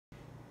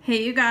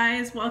Hey you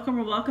guys,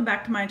 welcome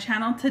back to my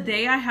channel.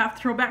 Today I have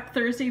Throwback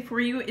Thursday for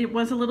you. It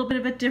was a little bit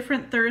of a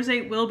different Thursday.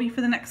 It will be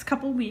for the next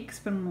couple weeks,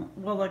 but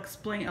I'll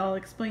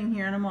explain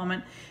here in a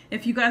moment.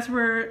 If you guys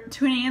were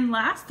tuning in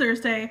last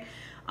Thursday,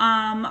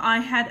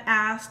 I had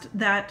asked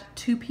that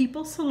two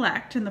people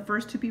select, and the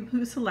first two people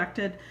who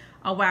selected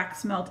a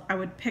wax melt, I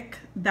would pick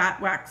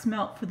that wax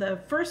melt for the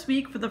first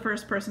week for the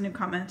first person who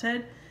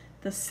commented,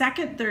 the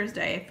second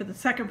Thursday for the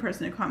second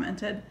person who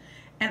commented,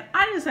 and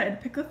I decided to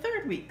pick the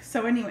third week.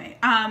 So anyway,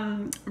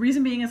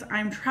 reason being is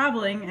I'm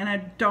traveling and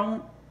I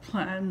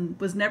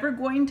was never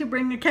going to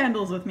bring the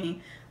candles with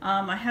me.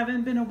 I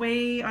haven't been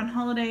away on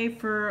holiday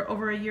for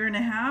over a year and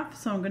a half,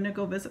 so I'm gonna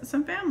go visit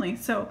some family.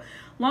 So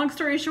long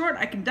story short,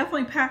 I can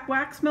definitely pack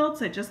wax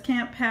melts. I just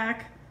can't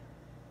pack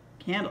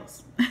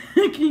candles.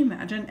 Can you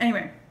imagine?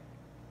 Anyway,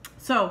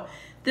 so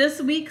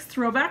this week's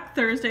Throwback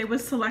Thursday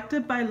was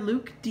selected by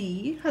Luke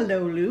D. Hello,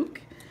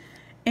 Luke.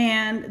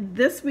 And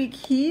this week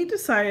he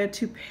decided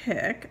to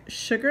pick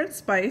Sugar and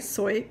Spice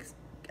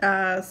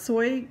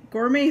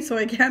gourmet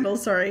soy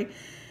candles, in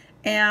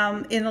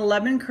a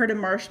lemon curd and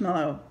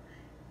marshmallow.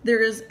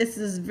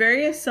 It's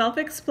very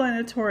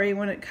self-explanatory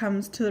when it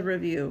comes to the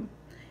review.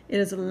 It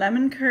is a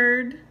lemon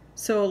curd,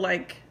 so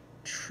like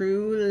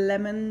true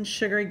lemon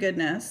sugary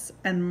goodness,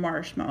 and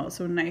marshmallow,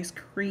 so nice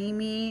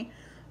creamy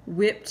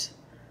whipped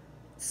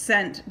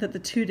scent that the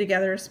two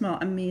together smell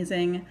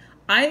amazing.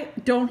 I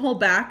don't hold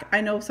back.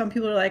 I know some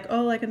people are like,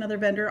 oh, like another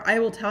vendor. I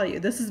will tell you,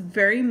 this is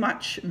very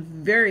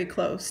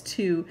close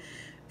to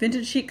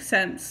Vintage Chic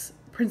Scents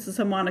Princess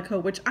of Monaco,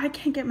 which I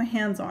can't get my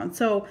hands on.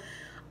 So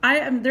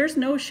there's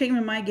no shame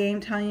in my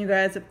game telling you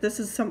guys if this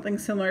is something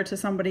similar to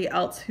somebody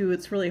else who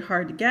it's really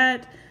hard to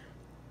get.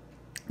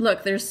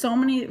 Look, there's so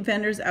many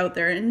vendors out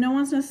there and no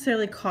one's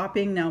necessarily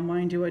copying. Now,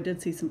 mind you, I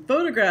did see some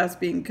photographs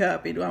being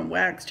copied on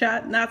Wax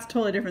Chat, and that's a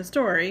totally different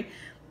story.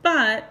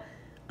 But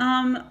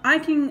I'll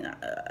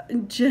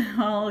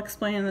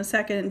explain in a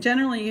second.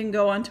 Generally, you can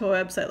go onto a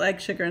website like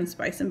Sugar and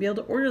Spice and be able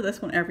to order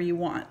this whenever you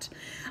want.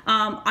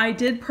 I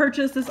did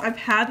purchase this. I've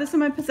had this in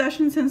my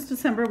possession since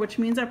December, which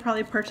means I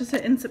probably purchased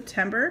it in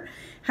September.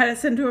 Had it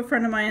sent to a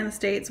friend of mine in the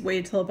States,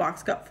 waited till the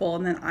box got full,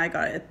 and then I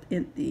got it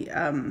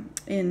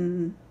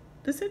in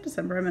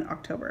December, I'm in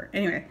October.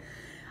 Anyway,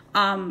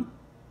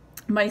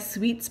 my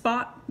sweet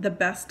spot, the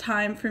best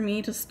time for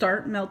me to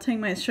start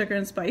melting my Sugar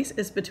and Spice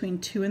is between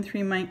 2 and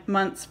 3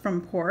 months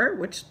from pour,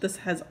 which this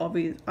has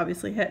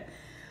obviously hit.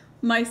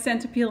 My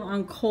scent appeal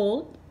on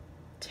cold,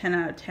 10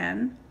 out of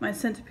 10. My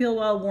scent appeal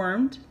while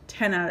warmed,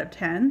 10 out of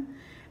 10.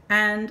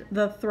 And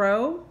the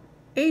throw,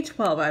 a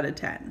 12 out of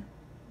 10.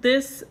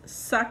 This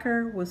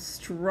sucker was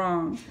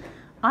strong.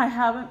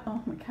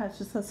 Oh, my cat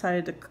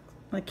decided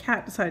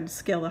to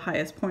scale the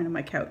highest point of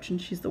my couch, and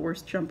she's the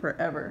worst jumper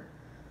ever.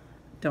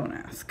 Don't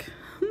ask.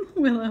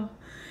 Willow.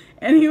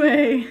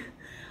 Anyway,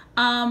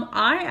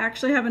 I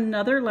actually have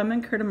another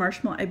lemon curd and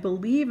marshmallow, I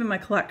believe, in my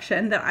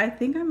collection that I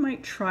think I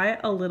might try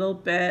a little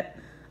bit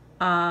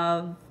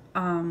of,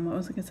 what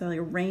was I gonna say, like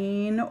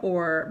rain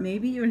or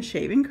maybe even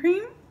shaving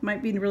cream.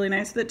 Might be really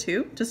nice with it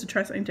too, just to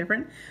try something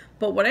different.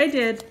 But what I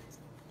did,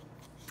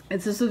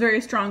 this is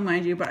very strong,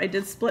 mind you, but I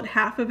did split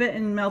half of it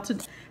and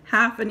melted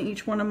half in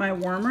each one of my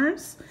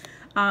warmers.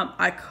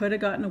 I could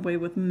have gotten away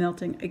with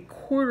melting a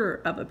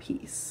quarter of a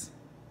piece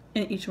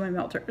in each of my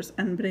melters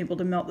and been able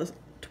to melt this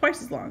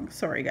twice as long,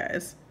 sorry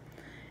guys,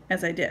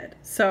 as I did.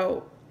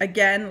 So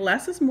again,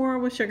 less is more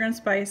with Sugar and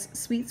Spice.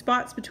 Sweet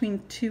spots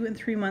between 2 and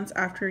 3 months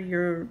after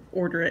you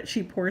order it.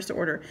 She pours to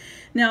order.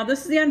 Now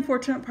this is the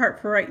unfortunate part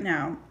for right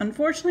now.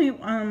 Unfortunately,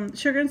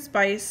 Sugar and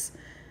Spice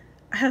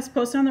has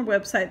posted on their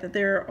website that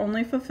they're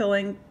only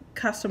fulfilling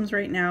customs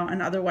right now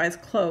and otherwise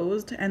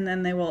closed, and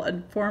then they will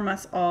inform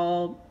us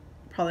all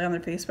probably on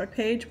their Facebook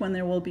page when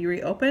they will be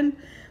reopened.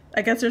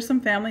 I guess there's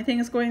some family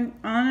things going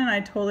on, and I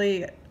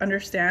totally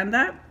understand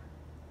that.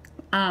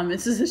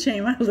 It's just a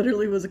shame. I had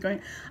literally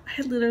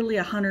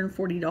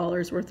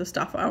 $140 worth of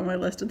stuff on my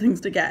list of things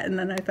to get, and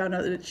then I found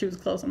out that she was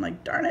closed. I'm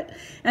like, darn it.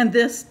 And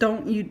this,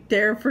 don't you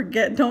dare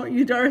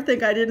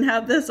think I didn't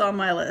have this on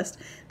my list.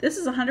 This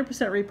is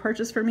 100%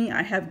 repurchase for me.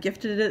 I have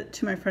gifted it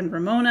to my friend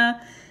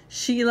Ramona.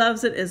 She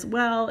loves it as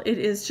well. It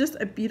is just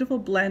a beautiful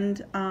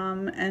blend,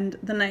 and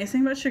the nice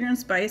thing about Sugar and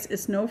Spice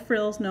is no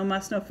frills, no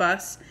muss, no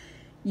fuss.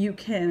 You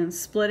can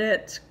split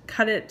it,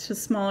 cut it to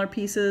smaller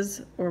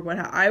pieces, or what.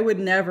 I would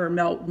never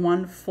melt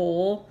one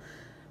full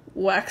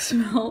wax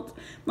melt.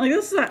 Like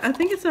this is, I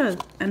think it's an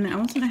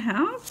 1.5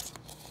 ounces.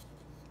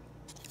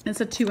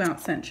 It's a 2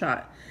 ounce scent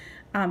shot.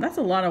 That's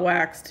a lot of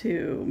wax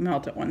to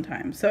melt at one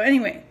time. So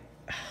anyway,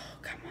 oh,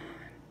 come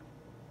on.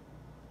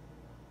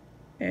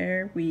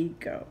 There we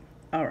go.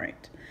 All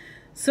right.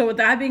 So with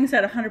that being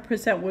said,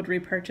 100% would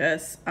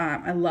repurchase.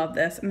 I love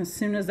this. And as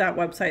soon as that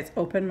website's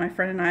open, my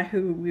friend and I,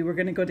 we were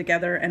going to go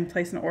together and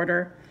place an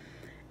order,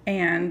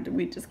 and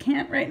we just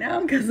can't right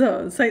now because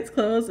the site's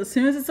closed. As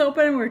soon as it's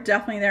open, we're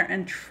definitely there.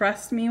 And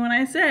trust me when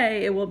I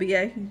say it will be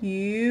a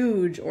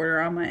huge order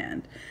on my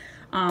end.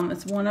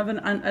 It's one of an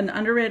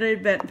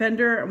underrated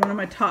vendor, one of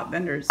my top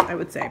vendors, I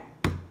would say.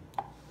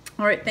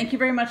 All right, thank you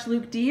very much,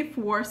 Luke D,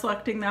 for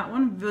selecting that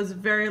one. It was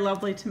very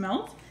lovely to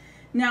melt.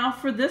 Now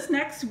for this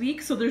next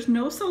week, so there's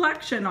no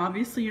selection,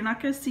 obviously. You're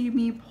not gonna see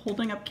me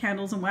holding up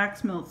candles and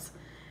wax melts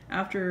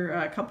after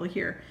a couple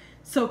here.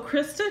 So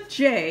Krista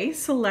J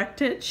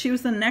selected, she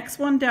was the next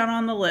one down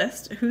on the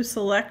list who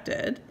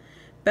selected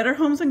Better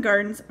Homes and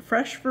Gardens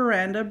Fresh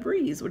Veranda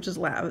Breeze, which is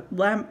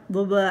lemon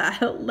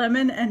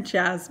and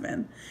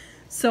jasmine.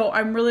 So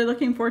I'm really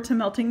looking forward to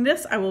melting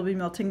this. I will be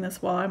melting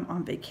this while I'm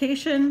on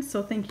vacation.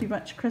 So thank you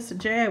much, Krista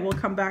J. I will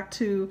come back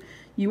to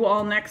you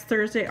all next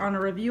Thursday on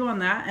a review on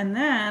that. And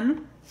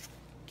then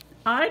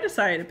I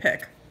decided to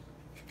pick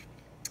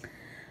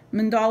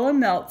Mandala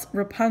Melts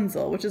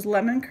Rapunzel, which is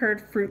lemon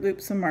curd, Fruit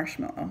Loops, and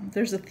marshmallow.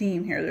 There's a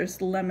theme here.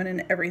 There's lemon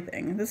in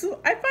everything. This is,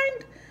 I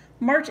find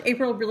March,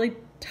 April really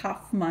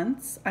tough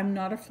months. I'm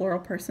not a floral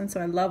person,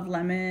 so I love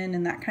lemon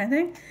and that kind of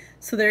thing.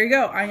 So there you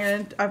go.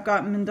 I've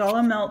got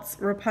Mandala Melts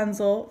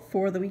Rapunzel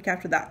for the week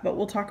after that, but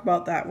we'll talk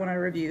about that when I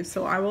review.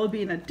 So I will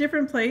be in a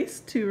different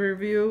place to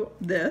review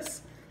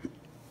this,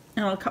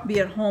 and I'll be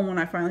at home when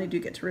I finally do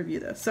get to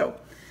review this. So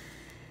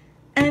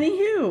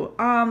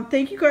anywho,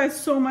 thank you guys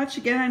so much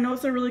again. I know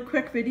it's a really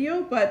quick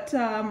video, but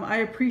I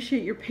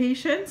appreciate your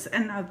patience,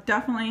 and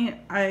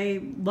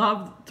I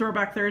love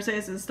Throwback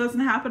Thursdays. This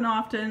doesn't happen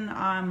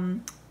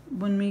often.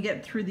 When we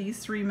get through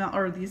these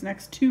these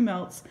next 2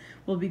 melts,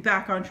 we'll be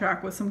back on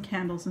track with some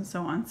candles and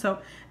so on. So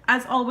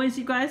as always,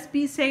 you guys,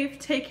 be safe,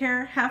 take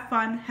care, have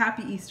fun,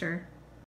 happy Easter.